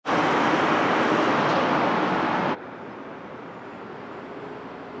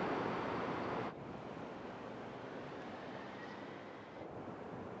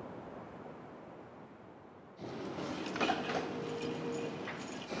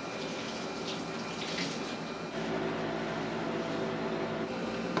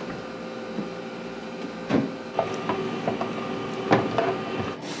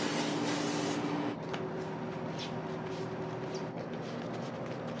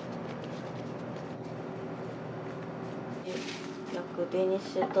着デニ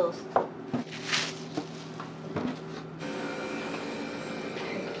ッシュトースト。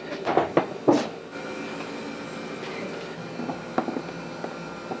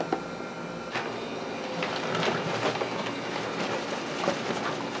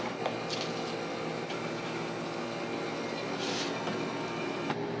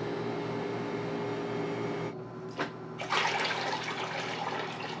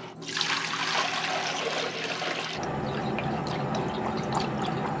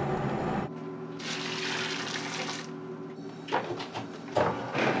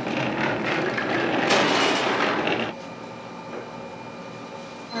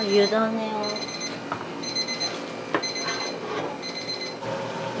湯種を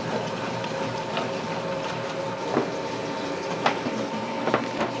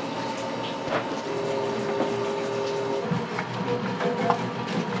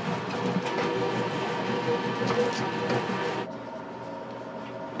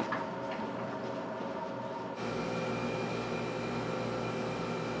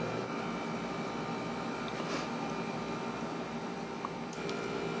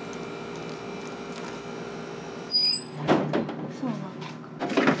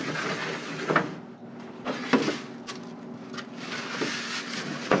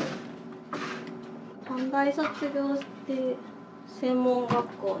大卒業して専門学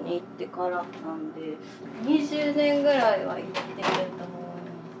校に行ってからなんで20年ぐらいは行ってると思う。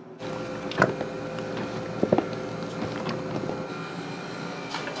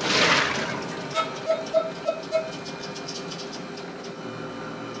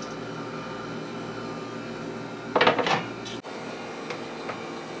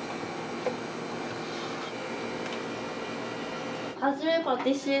初めパ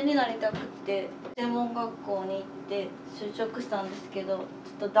ティシエになりたくて専門学校に行って就職したんですけど、ちょっ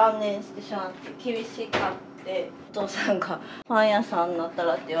と断念してしまって厳しかって、お父さんがパン屋さんになった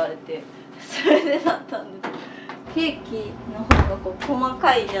らって言われて、それでなったんです。ケーキの方がこう細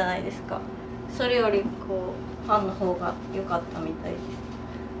かいじゃないですか。それよりこうパンの方が良かったみたいです。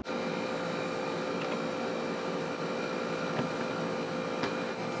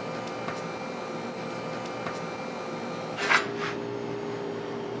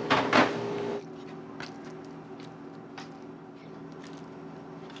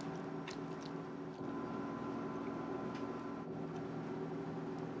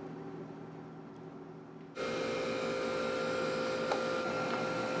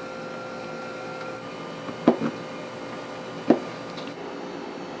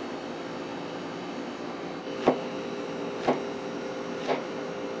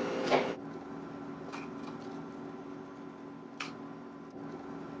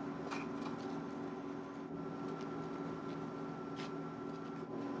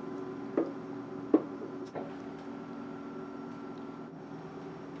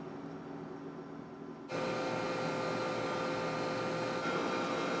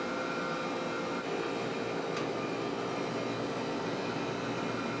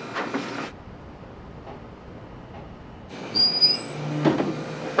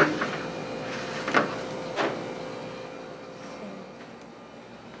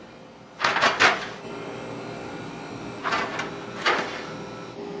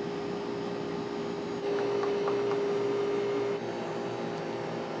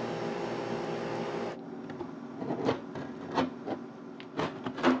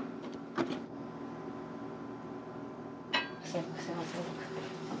すいません。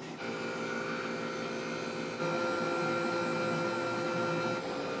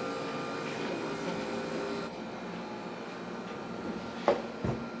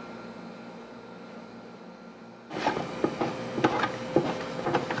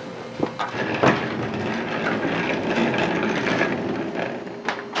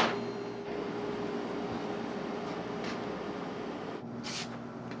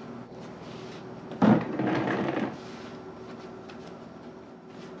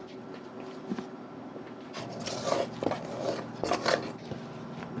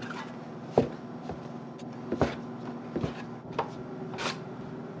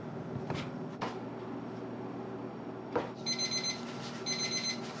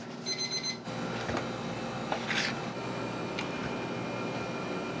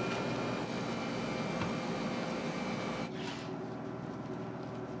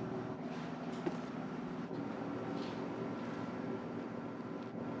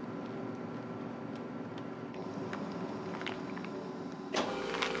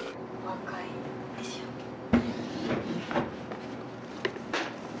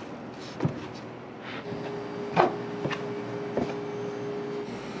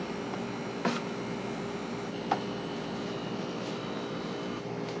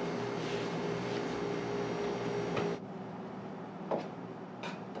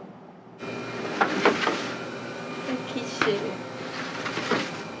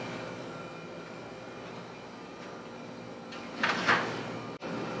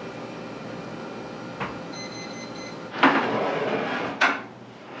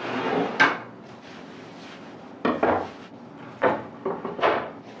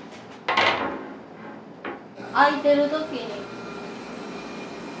空いてる時に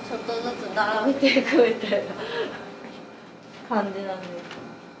ちょっとずつ並べていくみたいな感じなんです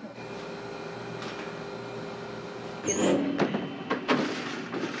けど。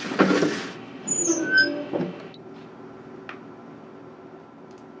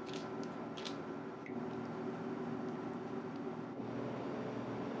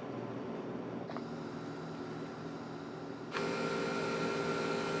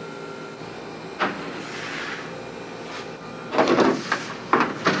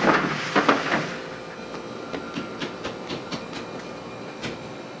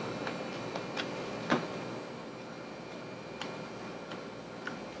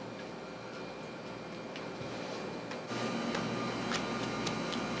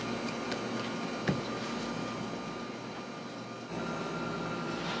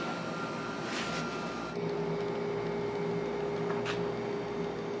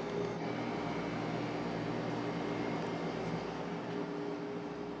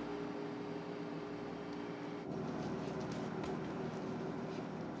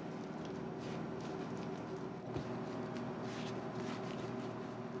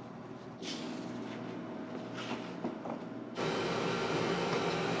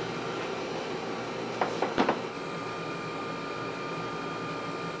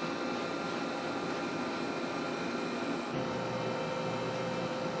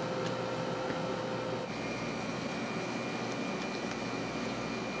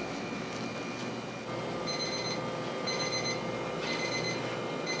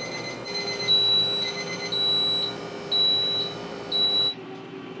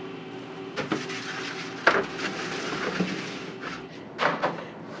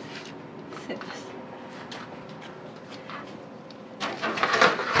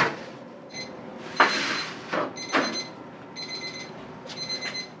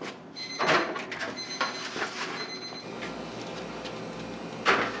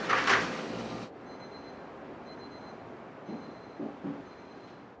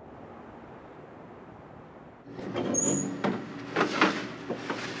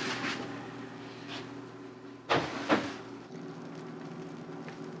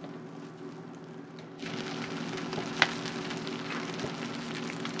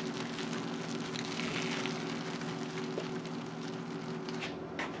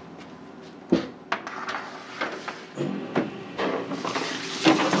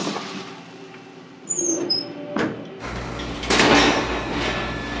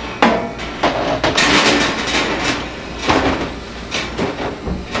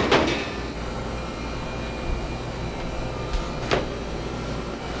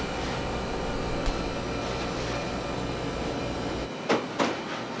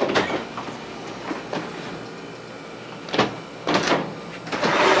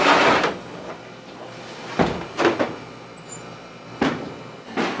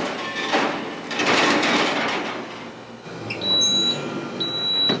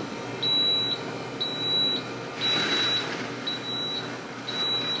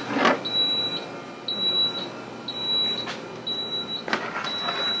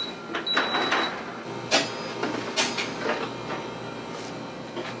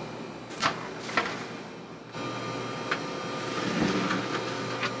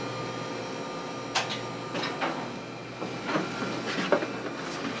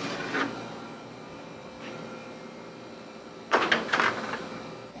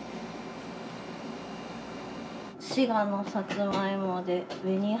滋賀のさつまいもで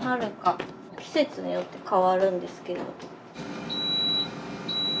紅はるか、季節によって変わるんですけど、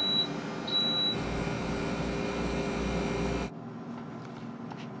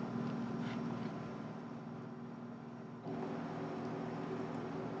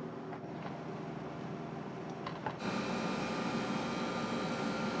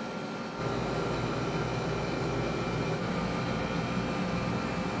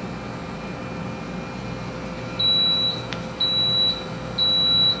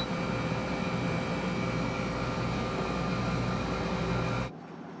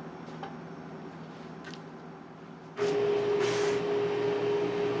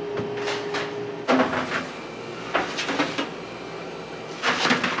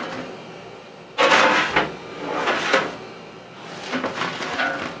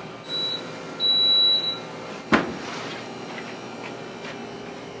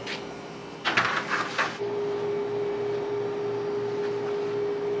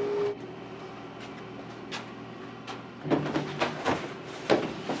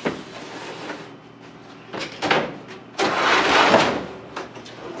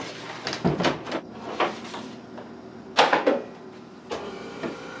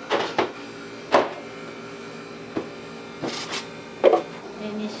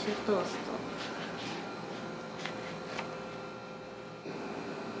ニッシュトースト。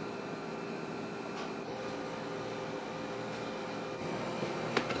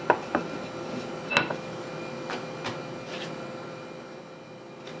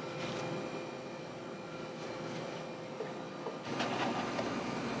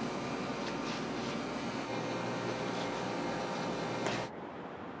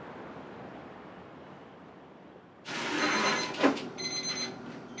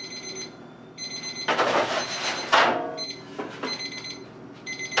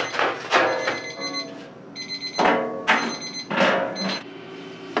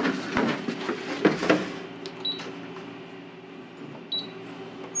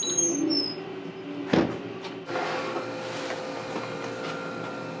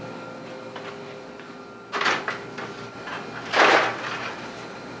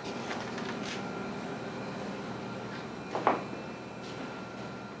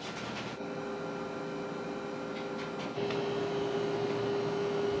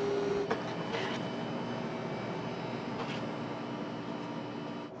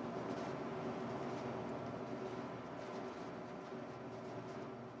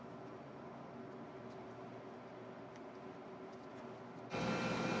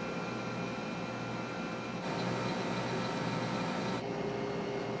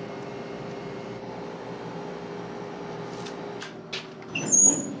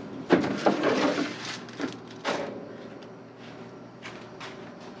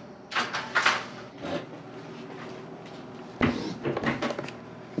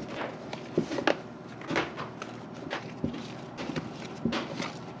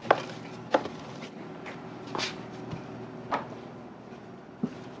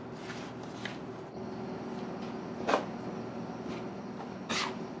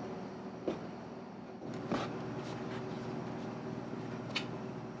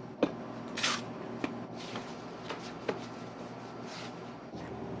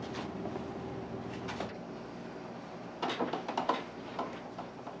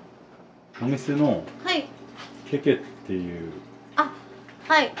お店のはいケケっていう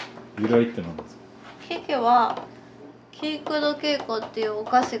はい由来って何ですか？ケケはケイクドケイコっていうお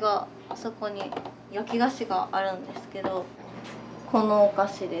菓子があそこに焼き菓子があるんですけど、このお菓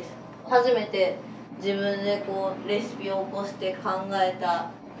子です。初めて自分でこうレシピを起こして考えた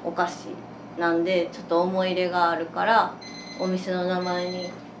お菓子なんで、ちょっと思い入れがあるからお店の名前に、う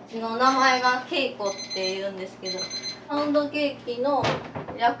ちの名前がケイコっていうんですけど、パウンドケーキの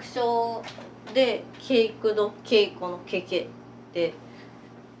略称でケイクドケイコのケケで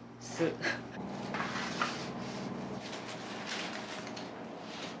す。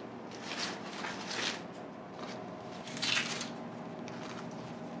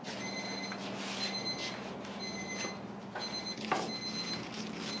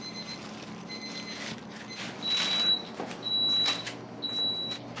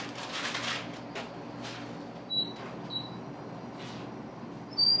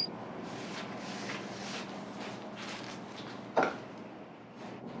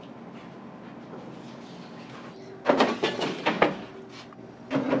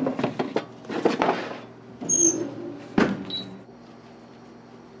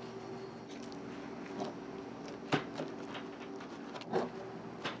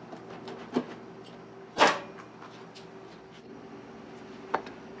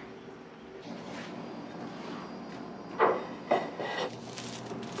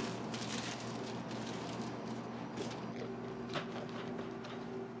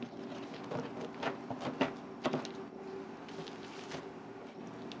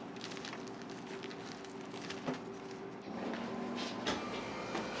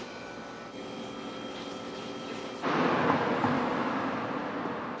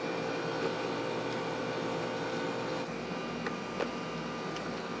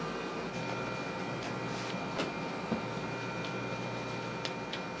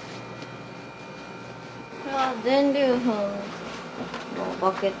これは全粒粉の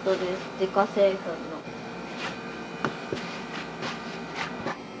バケットです。自家製粉の。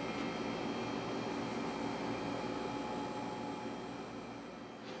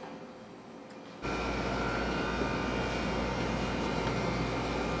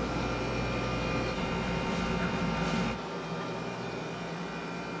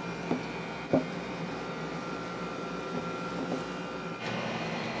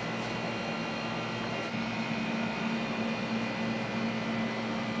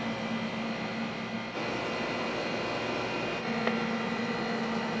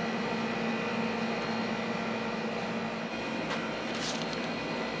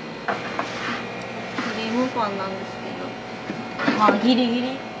クリームパンなんですけど、まあギリギリ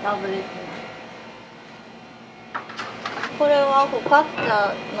破れてない。これはフォカッチャ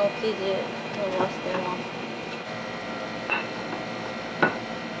の生地伸ばしてま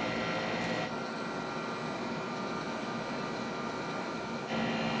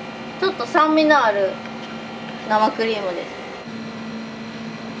す。ちょっと酸味のある生クリームです。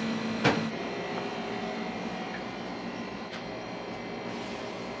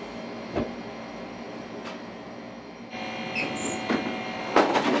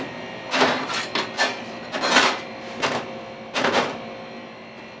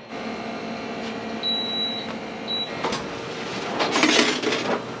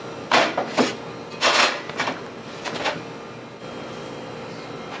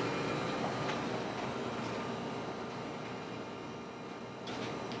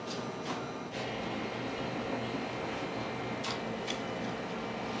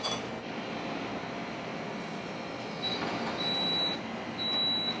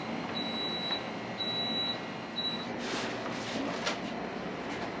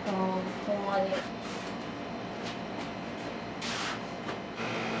ほんまに。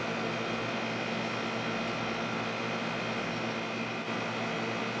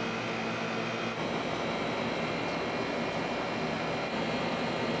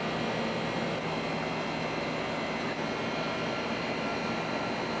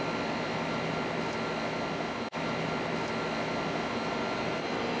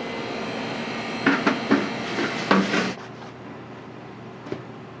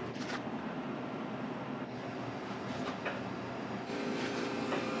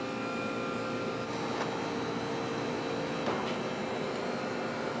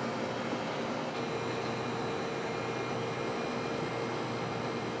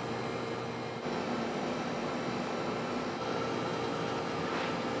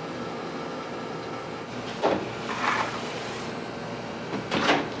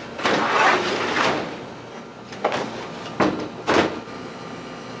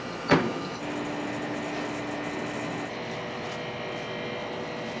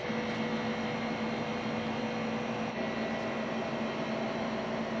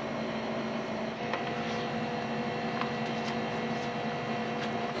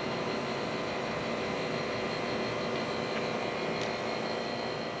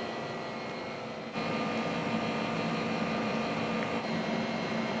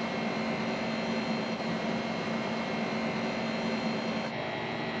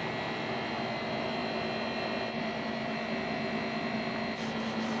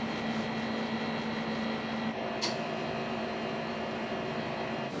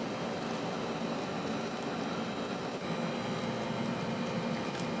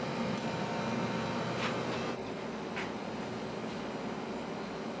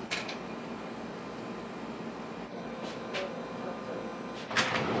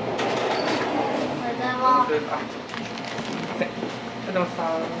すいません。ありがとうございま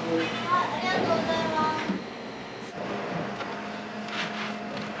す。ありがとうございます。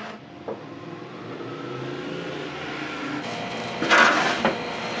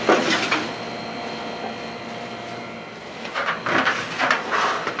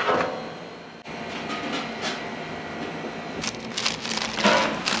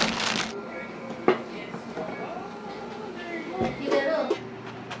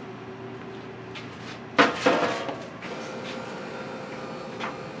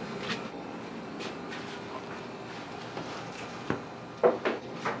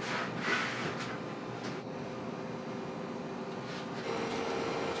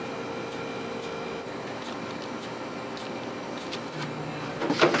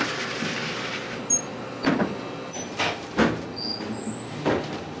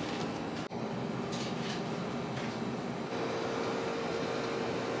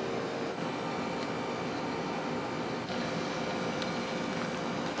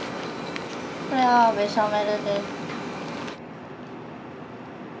これはベシャメルです。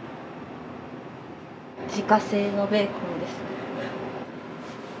自家製のベーコンです。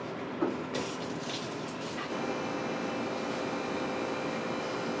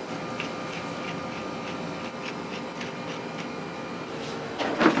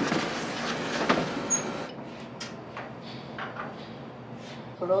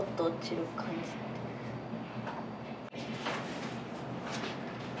ポロッと落ちる感じ。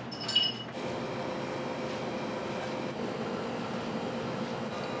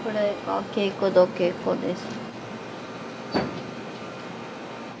これがケイクドケイコです。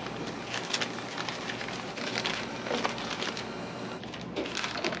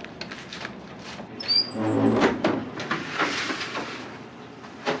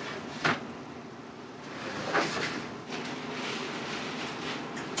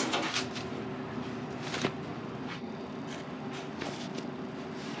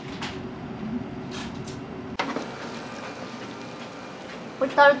こ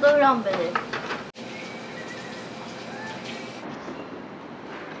れタルトフランベです。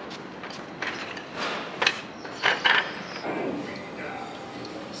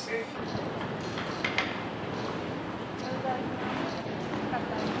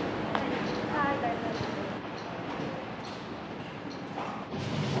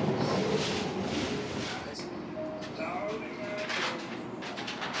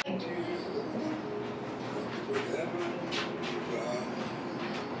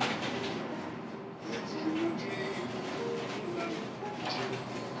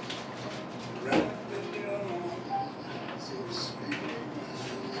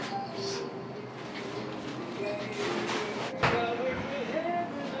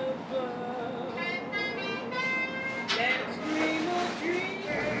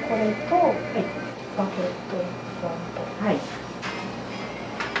これと、バゲット1本と、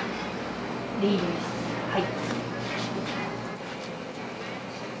リース、あり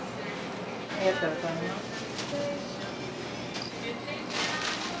がとうございます。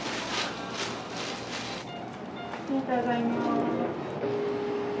ありがとうござ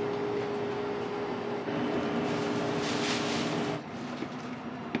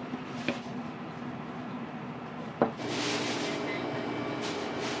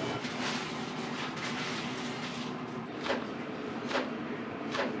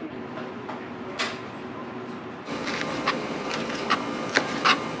います。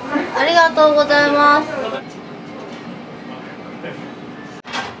ありがとうございます。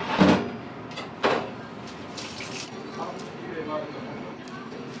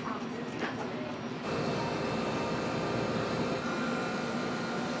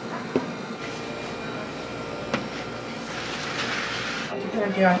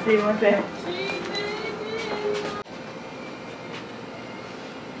ではすいません。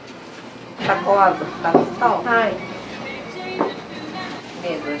タコワーズ2つと、レ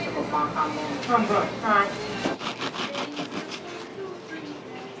ーズン食パン半分。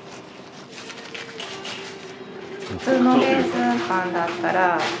普通のレーズンパンだった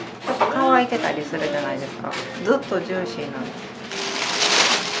らちょっと乾いてたりするじゃないですか。ずっとジューシーなんです。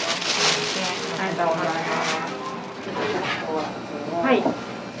ありがとうございます。はい。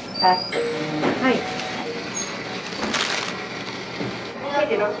はい。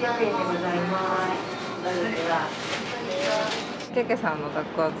600円でございます。ケケさんのタッ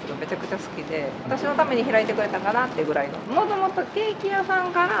クアウトがめちゃくちゃ好きで、私のために開いてくれたかなっていうぐらいの。もともとケーキ屋さ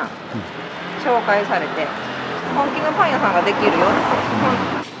んから紹介されて、本気のパン屋さんができるよって、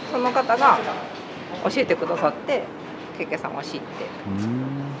その方が教えてくださって、ケケさんを知って。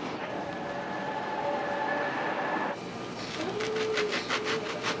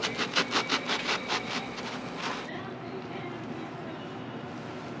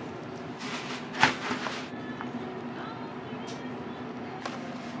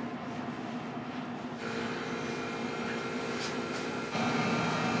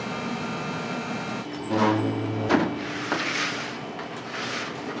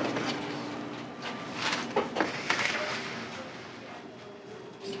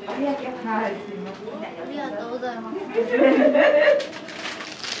ありがとうございます。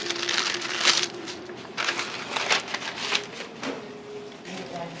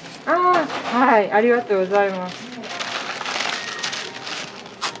はい、ありがとうございます。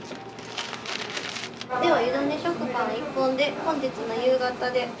では、湯種食パン1本で本日の夕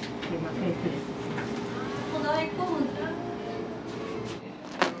方で。すいません、失礼します。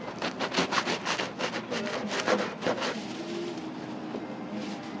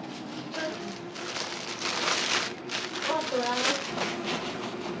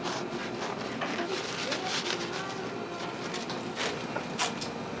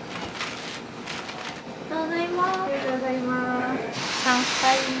3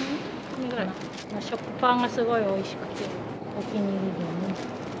回目ぐらい食パンがすごい美味しくてお気に入りでね、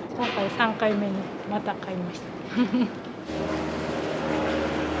今回3回目にまた買いました。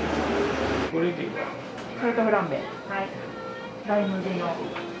これでタルトフランベ、ライ麦の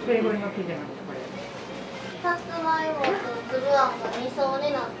ベーグルの生地なんです。これさつまいもとつぶあんが2層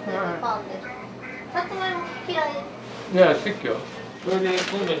になってるパンです。さつまいも嫌いです。いや、好きよ。それで今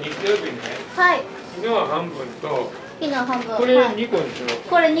度日曜日ね。はい。昨日は半分と。昨日半分。これ2個にしよう。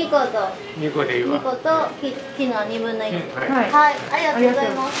これ2個と。2個でいいわ。2個と昨日2分の1。はい。ありがとうござい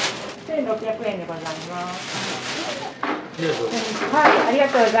ます。1600円でございます。はい、ありが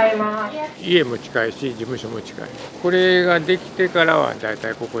とうございます。家も近いし、事務所も近い。これができてからはだい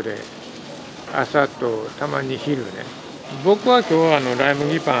たいここで朝とたまに昼ね。僕は今日はライ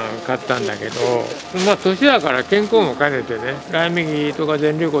麦パン買ったんだけど、まあ年だから健康も兼ねてね、ライ麦とか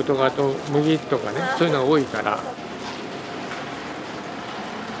全粒粉とかあと麦とかね、そういうのが多いから。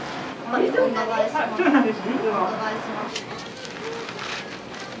ぱりお願いします。お願いします。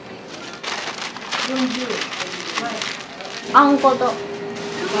あんこと。はい。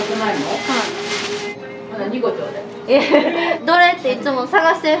まだ2個ちょうだい。どれっていつも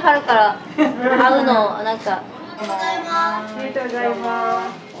探してはるから合うのなんか。ありがとうございます。ありがとうございま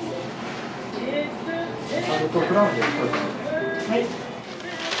す。はい。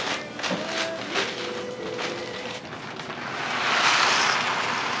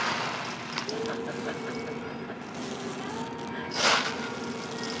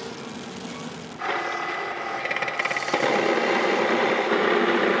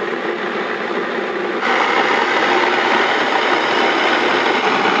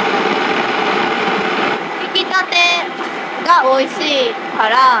出来たてが美味しいか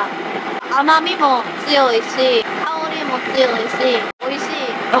ら甘みも強いし香りも強いし美味しい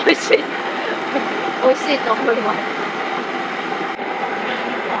美味しい美味しいと思います。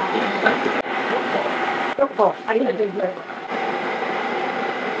6個ありがとうございます。